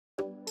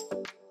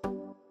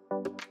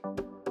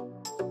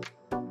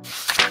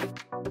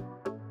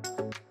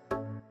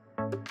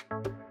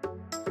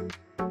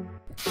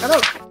Hello!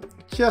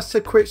 Just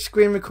a quick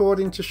screen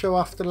recording to show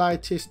off the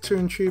latest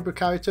Toon Tuber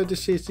character.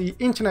 This is the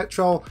internet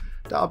troll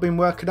that I've been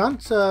working on,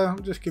 so I'll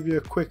just give you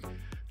a quick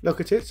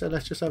look at it. So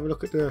let's just have a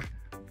look at the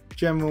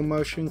general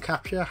motion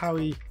capture, how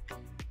he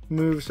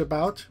moves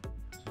about.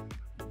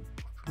 Up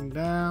and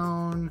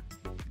down,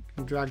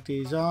 and drag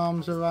these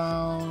arms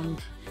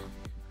around,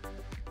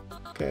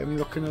 get him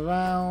looking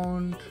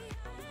around.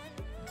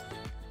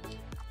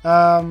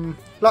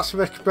 Lots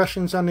of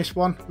expressions on this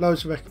one,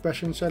 loads of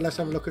expressions, so let's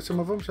have a look at some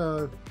of them.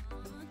 So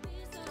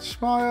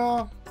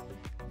smile,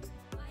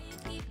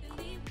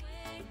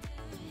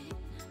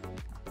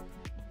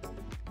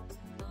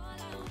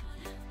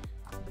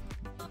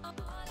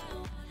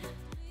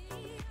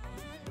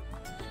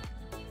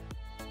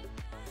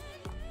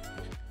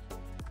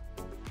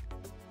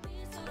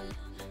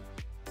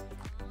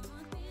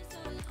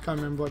 can't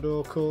remember what they're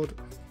all called.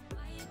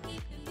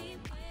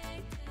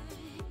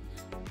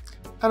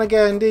 And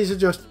again, these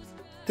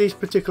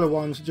particular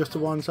ones are just the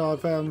ones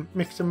I've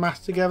mixed and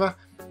matched together.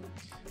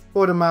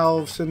 All the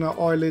mouths and the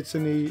eyelids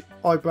and the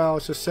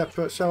eyebrows are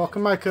separate, so I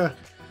can make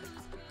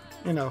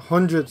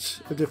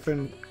hundreds of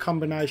different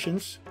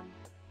combinations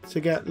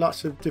to get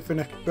lots of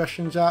different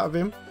expressions out of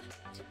him.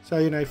 So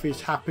if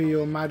he's happy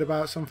or mad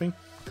about something.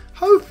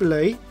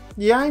 Hopefully,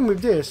 the aim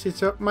with this is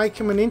to make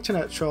him an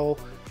internet troll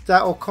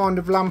that will kind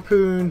of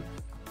lampoon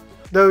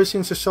those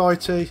in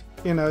society,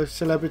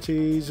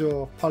 celebrities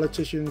or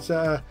politicians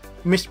that are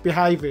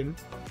misbehaving.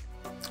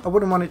 I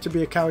wouldn't want it to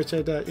be a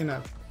character that,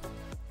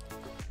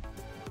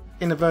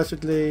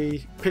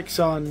 inadvertently picks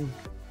on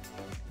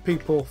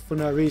people for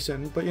no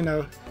reason. But,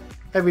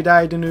 every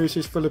day the news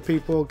is full of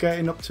people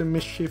getting up to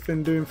mischief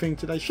and doing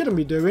things that they shouldn't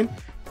be doing.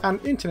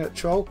 And internet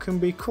troll can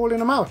be calling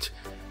them out.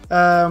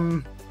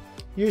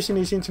 Using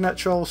these internet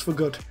trolls for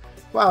good.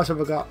 What else have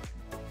I got?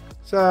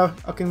 So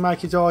I can make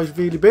his eyes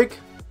really big.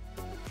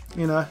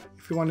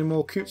 If you want him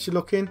more cutesy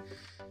looking,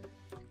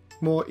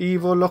 more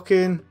evil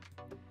looking,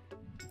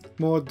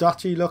 more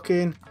dotty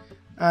looking,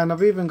 and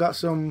I've even got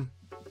some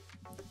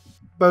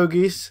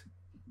bogies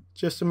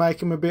just to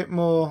make him a bit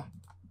more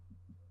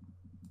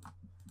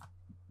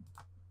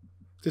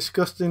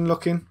disgusting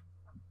looking.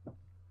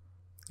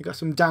 You got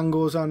some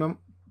dangles on them,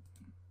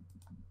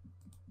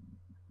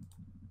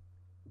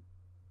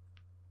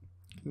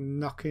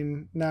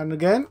 knocking now and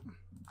again.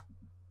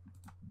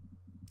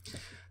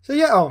 So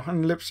yeah, oh,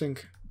 and lip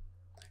sync.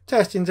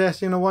 Testing,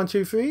 a 1,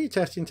 2, 3.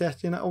 Testing,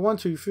 a 1,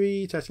 2,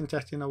 3.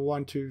 Testing, a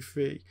 1, 2,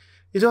 3.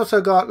 He's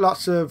also got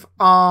lots of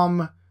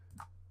arm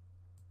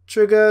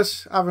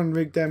triggers. I haven't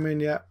rigged them in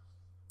yet.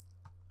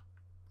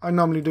 I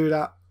normally do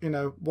that,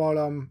 while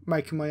I'm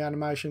making my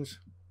animations.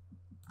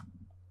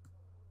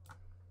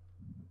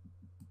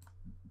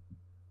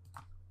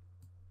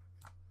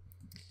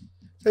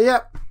 So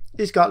yeah,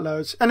 he's got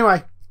loads.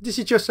 Anyway, this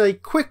is just a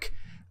quick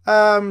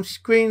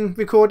screen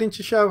recording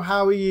to show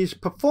how he is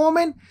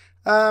performing.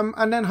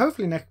 And then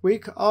hopefully next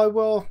week I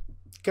will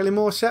get him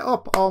all set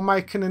up. I'll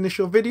make an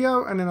initial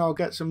video and then I'll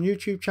get some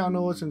YouTube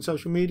channels and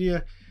social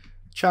media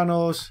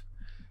channels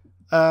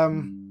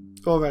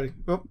already.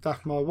 Oh,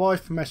 that's my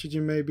wife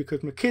messaging me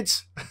because my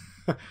kids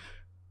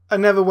are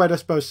never where they're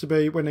supposed to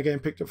be when they're getting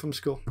picked up from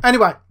school.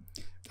 Anyway,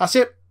 that's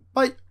it.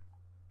 Bye.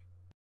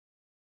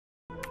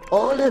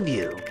 All of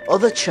you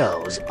other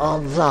trolls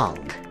are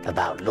wrong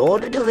about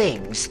Lord of the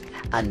Rings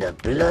and the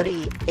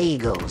bloody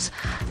eagles.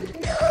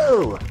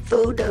 No!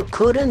 Frodo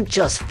couldn't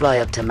just fly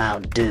up to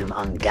Mount Doom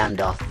on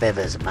Gandalf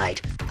feathers,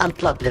 mate, and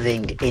plop the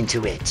ring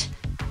into it.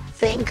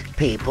 Think,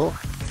 people,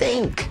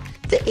 think.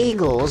 The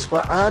eagles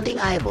were only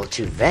able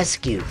to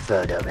rescue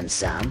Frodo and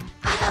Sam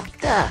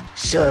after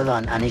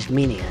Sauron and his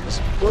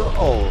minions were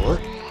all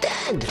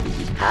dead.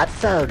 Had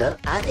Frodo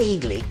and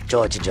Eagly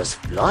tried to just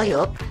fly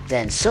up,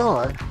 then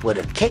Sauron would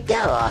have kicked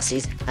their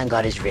asses and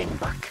got his ring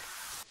back.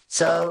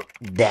 So,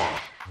 there.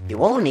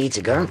 You all need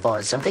to go and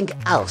find something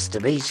else to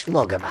be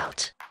smug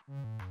about.